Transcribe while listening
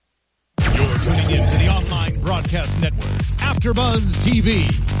tuning in to the online broadcast network, AfterBuzz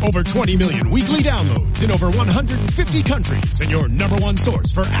TV. Over 20 million weekly downloads in over 150 countries, and your number one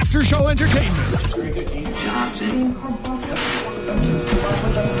source for after-show entertainment.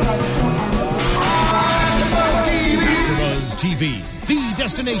 AfterBuzz TV, the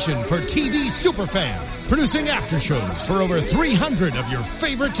destination for TV superfans. Producing aftershows for over 300 of your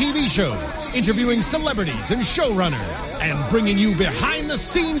favorite TV shows. Interviewing celebrities and showrunners. And bringing you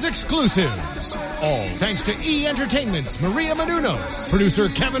behind-the-scenes exclusives. All thanks to E! Entertainment's Maria Menounos, producer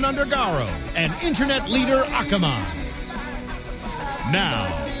Kevin Undergaro, and internet leader Akamai.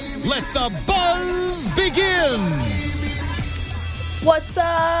 Now, let the buzz begin! What's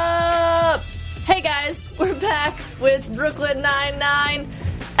up? Hey guys, we're back with Brooklyn Nine-Nine,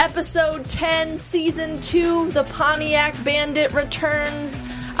 episode 10, season 2, the Pontiac Bandit returns.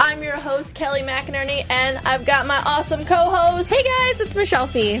 I'm your host, Kelly McInerney, and I've got my awesome co-host. Hey guys, it's Michelle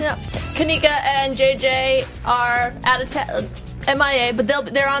Fee. Yeah. Kanika and JJ are out of town, MIA, but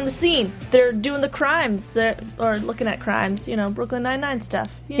they're on the scene. They're doing the crimes, or looking at crimes, Brooklyn Nine-Nine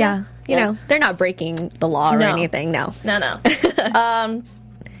stuff. You know, they're not breaking the law or anything, no. No.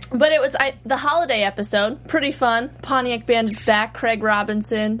 But it was the holiday episode. Pretty fun. Pontiac Bandit's back. Craig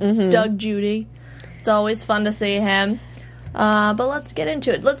Robinson, Doug Judy. It's always fun to see him. But let's get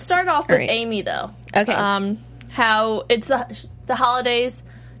into it. Let's start off with Amy, though. Okay. How it's the holidays.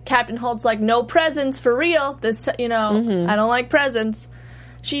 Captain Holt's like, no presents for real. This, I don't like presents.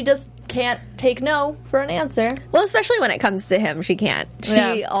 She just can't take no for an answer. Well, especially when it comes to him, she can't.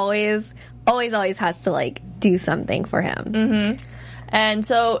 She always has to, do something for him. Mm-hmm. And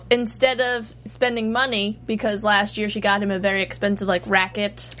so instead of spending money, because last year she got him a very expensive,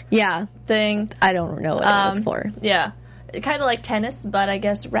 racket thing. I don't know what it was for. Yeah. Kind of like tennis, but I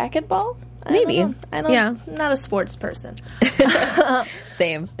guess racquetball? Maybe. I don't know. I'm not a sports person.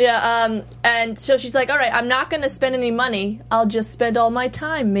 Same. Yeah, and so she's like, all right, I'm not going to spend any money. I'll just spend all my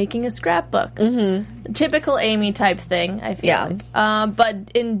time making a scrapbook. Mm-hmm. Typical Amy type thing, I feel like.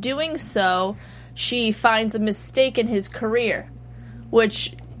 But in doing so, she finds a mistake in his career,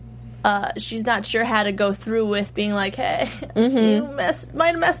 which she's not sure how to go through with, being like, hey, you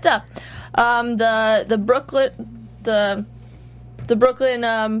might have messed up. The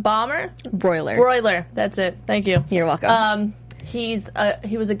Brooklyn bomber? Broiler, that's it. Thank you. You're welcome. He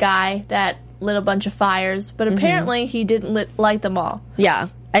was a guy that lit a bunch of fires, but apparently he didn't light them all. Yeah.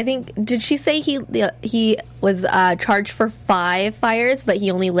 I think, did she say he was charged for 5 fires, but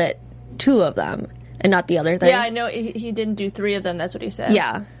he only lit 2 of them? And not the other 3? Yeah, I know he didn't do 3 of them. That's what he said.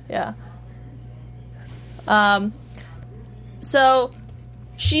 Yeah. So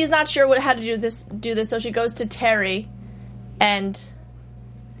she's not sure how to do this. So she goes to Terry and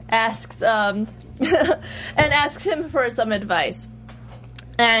asks him for some advice.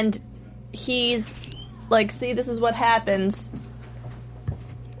 And he's like, "See, this is what happens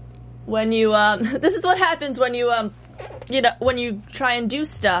when you this is what happens when you when you try and do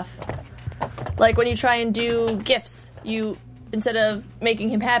stuff." Like when you try and do gifts, you instead of making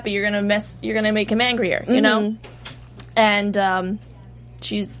him happy, you're gonna make him angrier, you know? And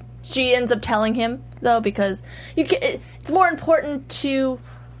she ends up telling him though, because it's more important to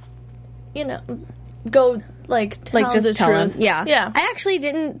go tell just the tell truth. Him. Yeah. I actually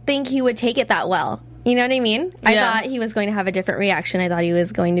didn't think he would take it that well. You know what I mean? I thought he was going to have a different reaction. I thought he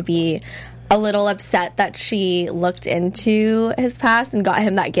was going to be a little upset that she looked into his past and got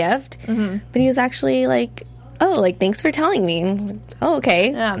him that gift. Mm-hmm. But he was actually like, thanks for telling me. Oh,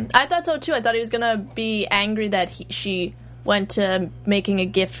 okay. Yeah, I thought so too. I thought he was going to be angry that she went to making a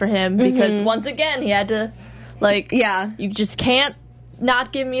gift for him because once again, he had to, you just can't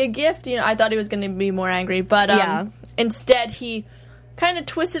not give me a gift. I thought he was going to be more angry. But instead, he kind of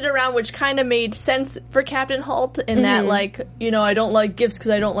twisted around, which kind of made sense for Captain Holt in that, I don't like gifts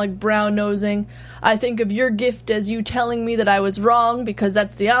because I don't like brown-nosing. I think of your gift as you telling me that I was wrong because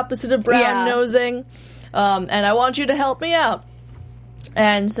that's the opposite of brown-nosing. And I want you to help me out.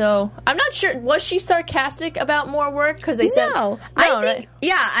 And so, I'm not sure, was she sarcastic about more work? Because they said... No, right?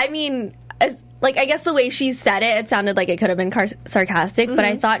 Yeah, I mean... I guess the way she said it sounded like it could have been sarcastic, but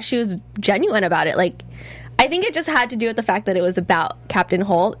I thought she was genuine about it. I think it just had to do with the fact that it was about Captain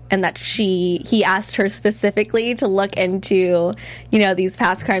Holt and that he asked her specifically to look into, these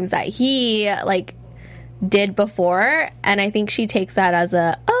past crimes that he, did before. And I think she takes that as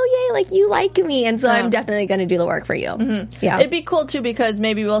you like me. And so I'm definitely going to do the work for you. Mm-hmm. Yeah. It'd be cool, too, because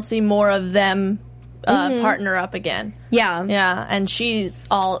maybe we'll see more of them partner up again. Yeah. Yeah. And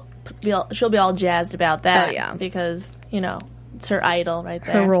she'll be all jazzed about that. Oh, yeah. Because, it's her idol right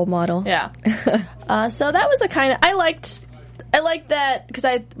there. Her role model. Yeah. So that was I liked liked that because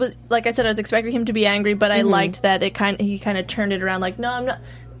I was expecting him to be angry, but I liked that he kind of turned it around. Like, no, I'm not.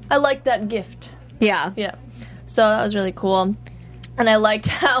 I like that gift. Yeah. So that was really cool, and I liked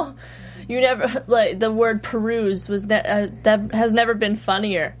how you never the word peruse was that has never been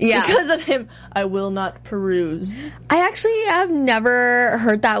funnier. Yeah, because of him. I will not peruse. I actually have never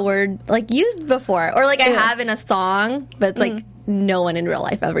heard that word used before, or I have in a song, but it's no one in real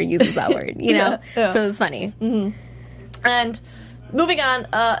life ever uses that word. You know, so it was funny. Mm-hmm. And moving on,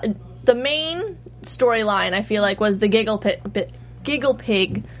 the main storyline I feel like was the Giggle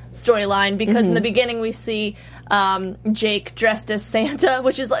Pig storyline, because in the beginning we see Jake dressed as Santa,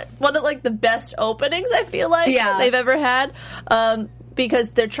 which is one of the best openings I feel like they've ever had,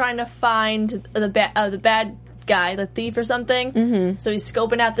 because they're trying to find the bad guy, the thief or something. So he's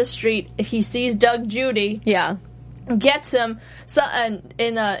scoping out the street. He sees Doug Judy. Gets him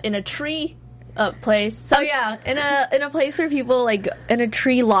in a tree place. In a place where people in a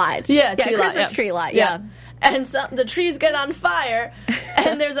tree lot. Christmas tree lot. And the trees get on fire,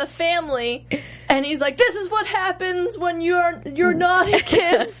 and there's a family, and he's like, "This is what happens when you're naughty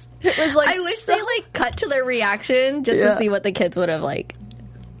kids." It was I wish they cut to their reaction just to see what the kids would have looked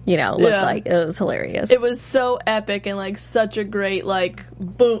like. It was hilarious. It was so epic and such a great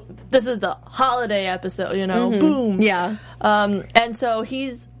boom. This is the holiday episode, boom. Yeah. And so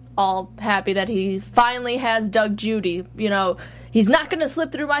he's all happy that he finally has Doug Judy. He's not going to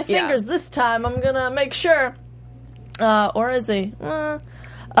slip through my fingers this time. I'm going to make sure. Or is he?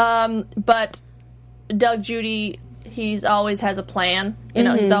 But Doug Judy, he's always has a plan.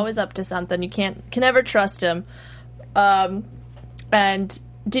 He's always up to something. You can never trust him. And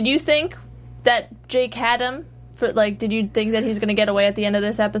did you think that Jake had him? Did you think that he's going to get away at the end of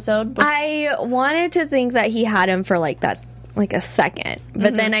this episode? I wanted to think that he had him for a second.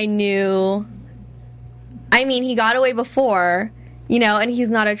 But then I knew... I mean, he got away before... and he's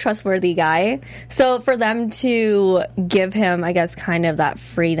not a trustworthy guy. So for them to give him, I guess, kind of that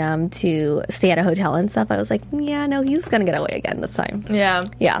freedom to stay at a hotel and stuff, I was like, yeah, no, he's going to get away again this time. Yeah.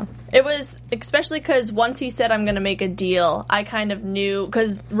 Yeah. It was, especially because once he said, I'm going to make a deal, I kind of knew,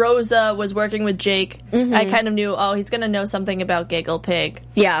 because Rosa was working with Jake, I kind of knew, he's going to know something about Giggle Pig.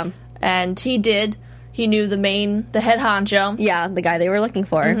 Yeah. And he did. He knew the head honcho. Yeah, the guy they were looking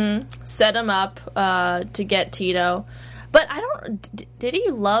for. Set him up to get Tito. But did he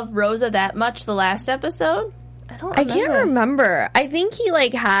love Rosa that much the last episode? I can't remember. I think he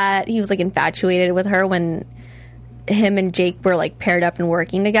was infatuated with her when him and Jake were paired up and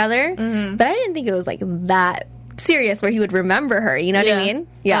working together. But I didn't think it was that serious where he would remember her. You know what I mean?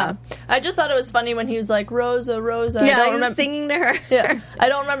 Yeah. I just thought it was funny when he was like, Rosa, Rosa. Yeah, I was singing to her. Yeah. I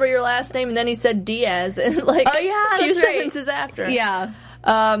don't remember your last name. And then he said Diaz in a few sentences after. Yeah.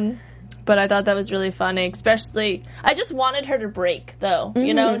 But I thought that was really funny, especially... I just wanted her to break, though,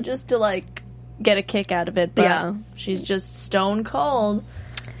 just to, get a kick out of it. But she's just stone cold.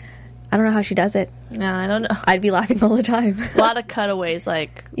 I don't know how she does it. No, I don't know. I'd be laughing all the time. A lot of cutaways,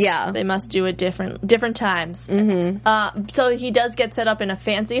 they must do it different times. So he does get set up in a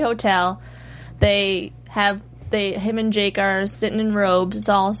fancy hotel. Him and Jake are sitting in robes. It's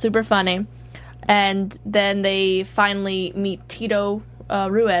all super funny. And then they finally meet Tito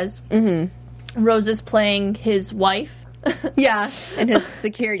Ruiz. Rosa's playing his wife. And his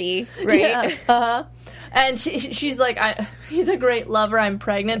security, right? Yeah. And she's like, he's a great lover, I'm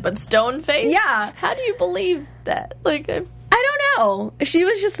pregnant, but stone-faced? Yeah. How do you believe that? I don't know. She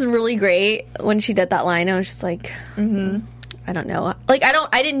was just really great when she did that line. I was just like, I don't know.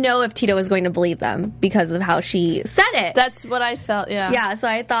 I didn't know if Tito was going to believe them because of how she said it. That's what I felt, yeah. Yeah, so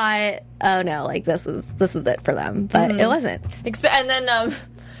I thought, oh no, this is it for them. But it wasn't. And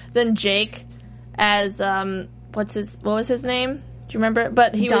then Jake as, what was his name? Do you remember?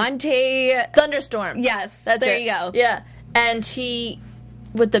 But he Dante Thunderstorm. Yes, there you go. Yeah, and he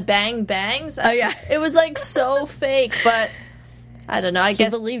with the bangs. Oh yeah, it was so fake, but I don't know. I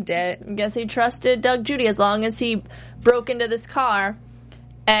guess he believed it. I guess he trusted Doug Judy as long as he broke into this car,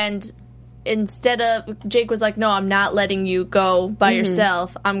 and instead of Jake was like, "No, I'm not letting you go by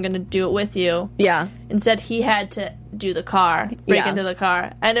yourself. I'm going to do it with you." Yeah. Instead, he had to do the car, break into the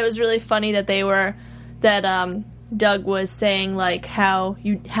car, and it was really funny that Doug was saying how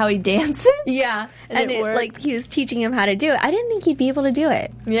he dances. Yeah, and he was teaching him how to do it. I didn't think he'd be able to do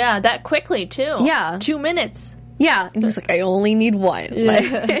it. Yeah, that quickly too. Yeah, 2 minutes. Yeah, and he's like, I only need one.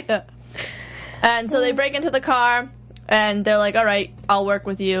 Yeah. And so they break into the car, and they're like, "All right, I'll work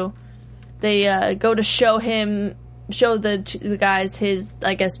with you." They go to show the guys his,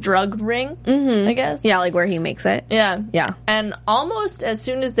 I guess, drug ring. I guess. Yeah, where he makes it. Yeah, yeah. And almost as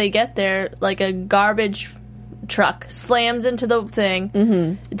soon as they get there, a garbage truck slams into the thing.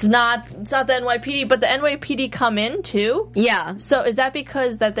 Mm-hmm. It's not the NYPD, but the NYPD come in too. Yeah. So is that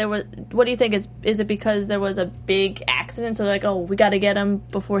because that there was? What do you think? Is it because there was a big accident? So they're like, oh, we got to get him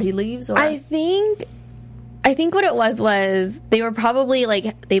before he leaves. Or I think what it was they were probably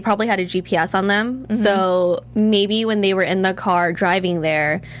they probably had a GPS on them. Mm-hmm. So maybe when they were in the car driving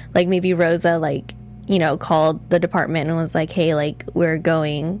there, maybe Rosa called the department and was like, hey, we're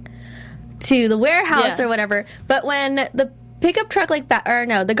going to the warehouse or whatever. But when the pickup truck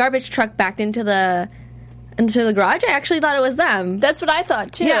the garbage truck backed into the garage, I actually thought it was them. That's what I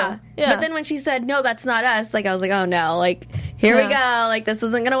thought too. Yeah. But then when she said, no, that's not us, I was like, oh no, here we go, this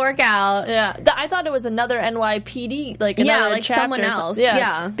isn't gonna work out. Yeah. I thought it was another NYPD, another chapter. Someone else.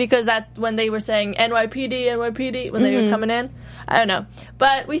 Yeah. Because when they were saying NYPD, when they were coming in, I don't know.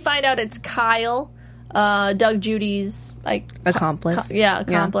 But we find out it's Kyle, Doug Judy's, accomplice. Accomplice.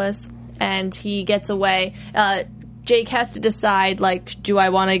 Yeah. And he gets away. Jake has to decide, do I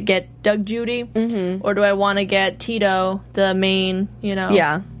want to get Doug Judy? Mm-hmm. Or do I want to get Tito, the main,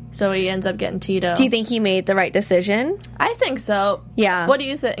 Yeah. So he ends up getting Tito. Do you think he made the right decision? I think so. Yeah. What do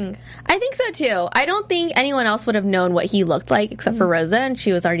you think? I think so, too. I don't think anyone else would have known what he looked like except for Rosa, and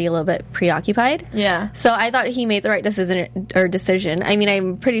she was already a little bit preoccupied. Yeah. So I thought he made the right decision. I mean,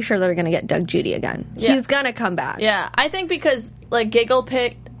 I'm pretty sure they're going to get Doug Judy again. Yeah. He's going to come back. Yeah. I think because, Giggle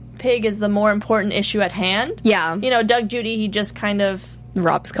Pig is the more important issue at hand. Yeah. Doug Judy, he just kind of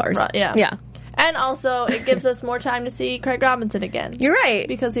robs cars. Yeah. Yeah. And also, it gives us more time to see Craig Robinson again. You're right.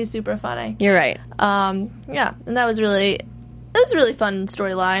 Because he's super funny. You're right. Yeah, and that was a really fun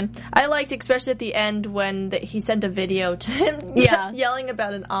storyline. I liked, especially at the end, when he sent a video to him yelling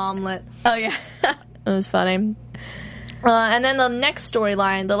about an omelet. Oh, yeah. It was funny. And then the next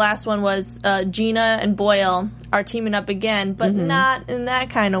storyline, the last one was Gina and Boyle are teaming up again, but not in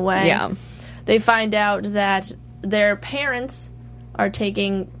that kind of way. Yeah. They find out that their parents are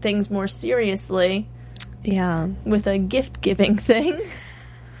taking things more seriously. Yeah. With a gift-giving thing. Yeah,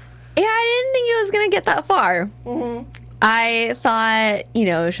 I didn't think it was going to get that far. Mm-hmm. I thought,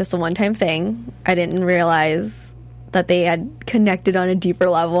 it was just a one-time thing. I didn't realize that they had connected on a deeper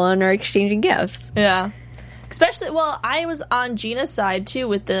level and are exchanging gifts. Yeah. Especially, I was on Gina's side, too,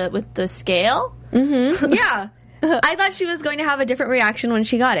 with the scale. Mm-hmm. Yeah. I thought she was going to have a different reaction when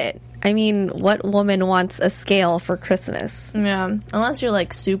she got it. I mean, what woman wants a scale for Christmas? Yeah. Unless you're,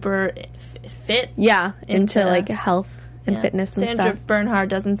 super fit. Yeah. Into health and fitness and Sandra stuff. Bernhard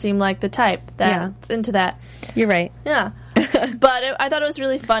doesn't seem like the type that's into that. You're right. Yeah. But I thought it was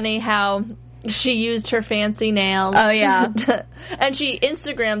really funny how she used her fancy nails. Oh, yeah. And she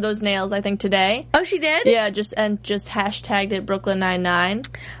Instagrammed those nails, I think, today. Oh, she did? Yeah, just hashtagged it Brooklyn Nine-Nine.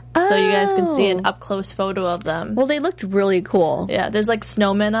 Oh. So you guys can see an up-close photo of them. Well, they looked really cool. Yeah, there's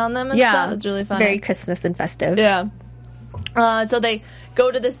snowmen on them and stuff. It's really funny. Very Christmas and festive. Yeah. So they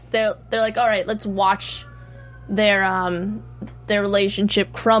go to this, they're like, all right, let's watch their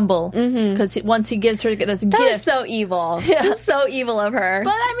relationship crumble. Because once he gives her this gift. That was so evil. Yeah. That's so evil of her.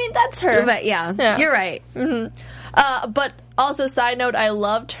 But, I mean, that's her. But, yeah. You're right. Mm-hmm. But also, side note, I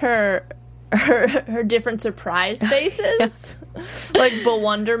loved her different surprise faces.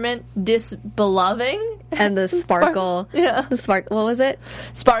 Bewilderment, disbeloving. And the sparkle. The sparkle. What was it?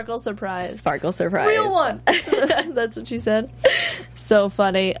 Sparkle surprise. Sparkle surprise. Real one. That's what she said. So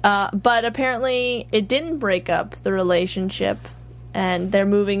funny. But apparently it didn't break up the relationship. And they're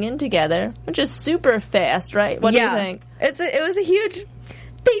moving in together, which is super fast, right? What do you think? It was a huge...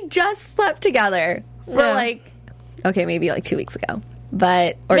 They just slept together for maybe 2 weeks ago.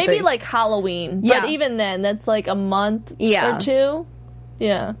 But maybe Halloween. But even then, that's a month or two.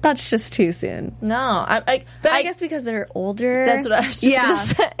 Yeah. That's just too soon. No. I guess because they're older. That's what I was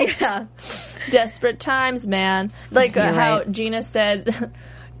just going to say. Yeah. Desperate times, man. How Gina said,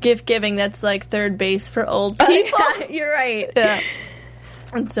 gift giving, that's third base for old people. You're right. Yeah.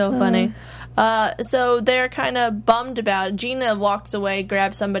 It's so funny. So they're kind of bummed about it. Gina walks away,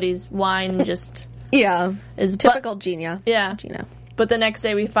 grabs somebody's wine, and just... Yeah. Is typical Gina. Yeah. Gina. But the next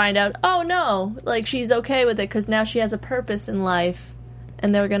day we find out, oh no, she's okay with it because now she has a purpose in life.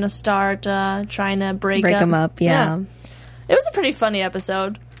 And they're going to start trying to break them up, yeah. It was a pretty funny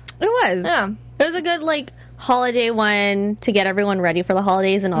episode. It was. Yeah. It was a good, holiday one to get everyone ready for the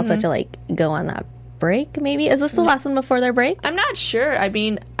holidays and also to, go on that break, maybe. Is this the last one before their break? I'm not sure. I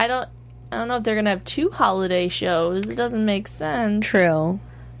mean, I don't know if they're going to have 2 holiday shows. It doesn't make sense. True.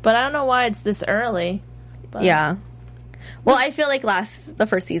 But I don't know why it's this early. But. Yeah. Well, I feel like the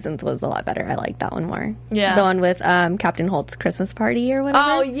first season's was a lot better. I liked that one more. Yeah. The one with Captain Holt's Christmas party or whatever.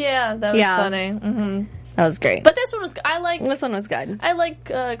 Oh, yeah. That was funny. Mm-hmm. That was great. But this one was this one was good. I like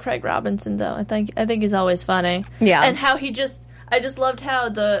Craig Robinson though. I think he's always funny. Yeah. And how I just loved how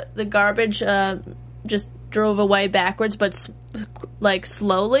the garbage just drove away backwards, but like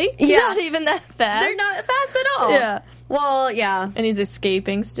slowly. Yeah. Not even that fast. They're not fast at all. Yeah. Well, yeah. And he's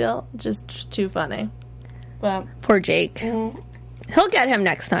escaping still. Just too funny. Well, poor Jake. Mm-hmm. He'll get him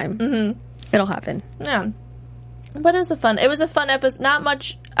next time. Mm-hmm. It'll happen. Yeah. But it was a fun episode. Not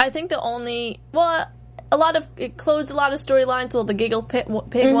much. I think it closed a lot of storylines. Well, the Giggle Pig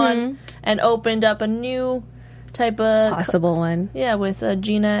one, and opened up a new type of possible one. Yeah, with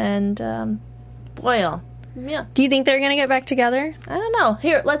Gina and Boyle. Yeah. Do you think they're going to get back together? I don't know.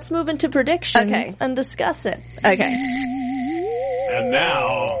 Here, let's move into predictions and discuss it. Okay. And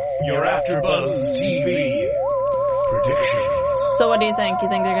now, your AfterBuzz TV predictions. So what do you think? You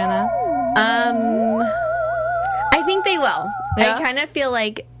think they're gonna? I think they will. Yeah? I kind of feel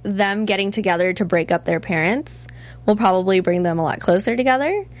like them getting together to break up their parents will probably bring them a lot closer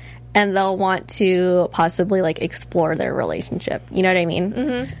together. And they'll want to possibly, like, explore their relationship. You know what I mean?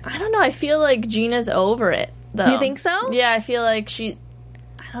 Mm-hmm. I don't know. I feel like Gina's over it, though. You think so? Yeah, I feel like I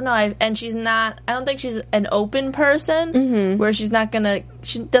don't know. And she's not... I don't think she's an open person where she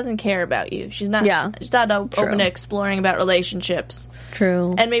doesn't care about you. She's not open to exploring about relationships.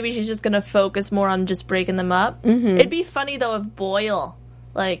 True. And maybe she's just going to focus more on just breaking them up. Mm-hmm. It'd be funny, though, if Boyle,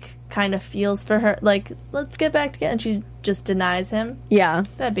 like, kind of feels for her. Like, let's get back together. And she just denies him. Yeah.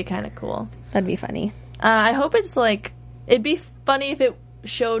 That'd be kind of cool. That'd be funny. I hope it's, like... It'd be funny if it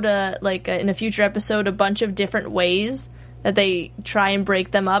showed, in a future episode, a bunch of different ways that they try and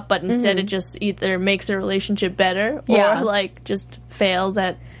break them up, but instead it just either makes their relationship better or, like, just fails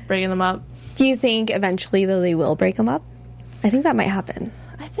at breaking them up. Do you think eventually, though, they will break them up? I think that might happen.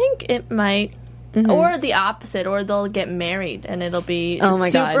 I think it might. Mm-hmm. Or the opposite, or they'll get married, and it'll be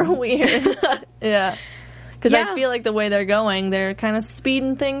super weird. Yeah. Because I feel like the way they're going, they're kind of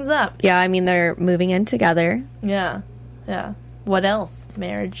speeding things up. Yeah, I mean, they're moving in together. Yeah. Yeah. What else?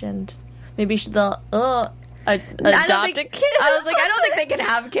 Marriage and... Maybe they'll... adopt a kid. I was like, I don't think they can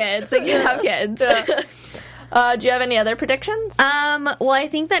have kids. They can have kids. Yeah. Do you have any other predictions? Well, I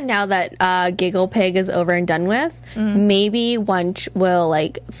think that now that Giggle Pig is over and done with, maybe Wunsch will,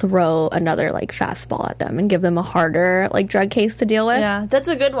 like, throw another, like, fastball at them and give them a harder, like, drug case to deal with. Yeah, that's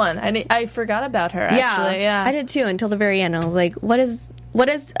a good one. I forgot about her, actually. Yeah, I did too, until the very end. I was like, what is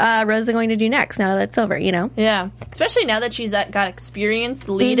Rosa going to do next now that it's over, you know? Yeah, especially now that she's got experience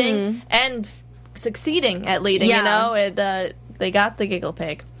leading and succeeding at leading, you know? They got the Giggle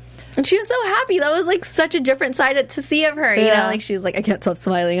Pig. And she was so happy. That was, like, such a different side to see of her. You know, like, she was like, I can't stop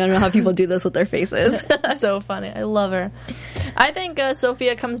smiling. I don't know how people do this with their faces. So funny. I love her. I think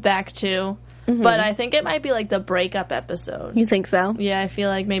Sophia comes back, too. But I think it might be, like, the breakup episode. You think so? Yeah, I feel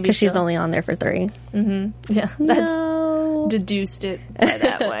like maybe because she's only on there for 3. Mm-hmm. Yeah. That's deduced it by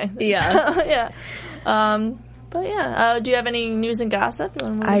that way. Yeah. But, yeah. Do you have any news and gossip?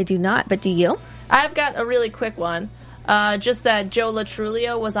 I do not, but do you? I've got a really quick one. Just that Joe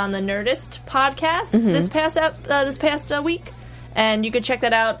Latrulio was on the Nerdist podcast this past week, and you could check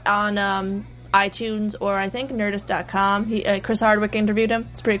that out on iTunes or I think Nerdist.com. Chris Hardwick interviewed him.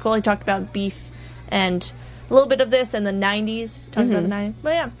 It's pretty cool. He talked about beef and a little bit of this in the 90s. Talked about the 90s.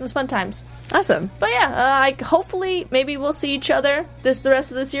 But yeah, it was fun times. Awesome. But yeah, hopefully maybe we'll see each other the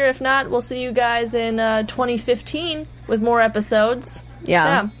rest of this year. If not, we'll see you guys in 2015 with more episodes.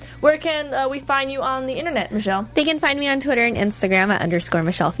 Yeah. Where can we find you on the internet, Michelle? They can find me on Twitter and Instagram at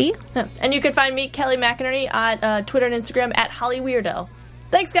 _MichelleFee. Yeah. And you can find me, Kelly McInerney, at Twitter and Instagram at HollyWeirdo.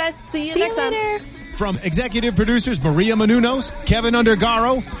 Thanks, guys. See you next time. From executive producers Maria Menounos, Kevin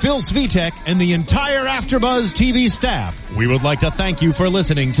Undergaro, Phil Svitek, and the entire AfterBuzz TV staff, we would like to thank you for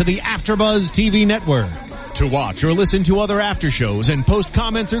listening to the AfterBuzz TV network. To watch or listen to other after shows and post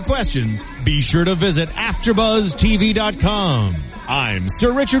comments or questions, be sure to visit AfterBuzzTV.com. I'm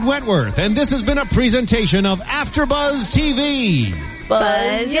Sir Richard Wentworth, and this has been a presentation of AfterBuzz TV.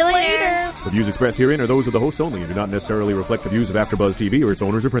 Buzz you later. The views expressed herein are those of the hosts only and do not necessarily reflect the views of AfterBuzz TV or its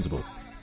owners or principals.